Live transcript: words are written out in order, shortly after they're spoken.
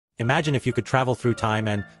Imagine if you could travel through time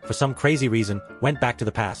and, for some crazy reason, went back to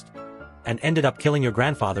the past and ended up killing your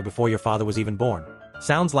grandfather before your father was even born.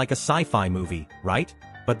 Sounds like a sci-fi movie, right?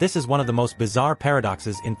 But this is one of the most bizarre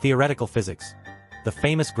paradoxes in theoretical physics. The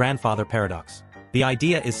famous grandfather paradox. The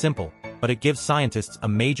idea is simple, but it gives scientists a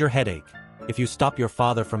major headache. If you stop your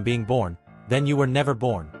father from being born, then you were never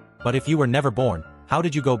born. But if you were never born, how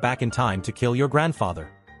did you go back in time to kill your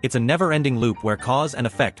grandfather? It's a never-ending loop where cause and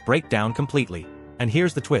effect break down completely. And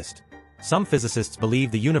here's the twist. Some physicists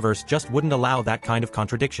believe the universe just wouldn't allow that kind of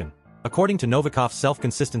contradiction. According to Novikov's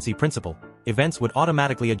self-consistency principle, events would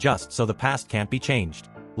automatically adjust so the past can't be changed.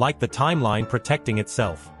 Like the timeline protecting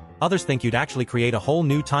itself. Others think you'd actually create a whole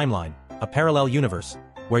new timeline, a parallel universe,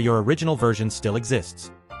 where your original version still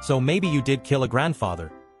exists. So maybe you did kill a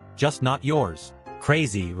grandfather, just not yours.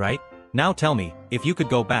 Crazy, right? Now tell me, if you could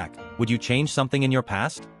go back, would you change something in your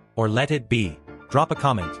past? Or let it be? Drop a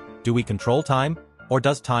comment. Do we control time? Or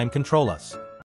does time control us?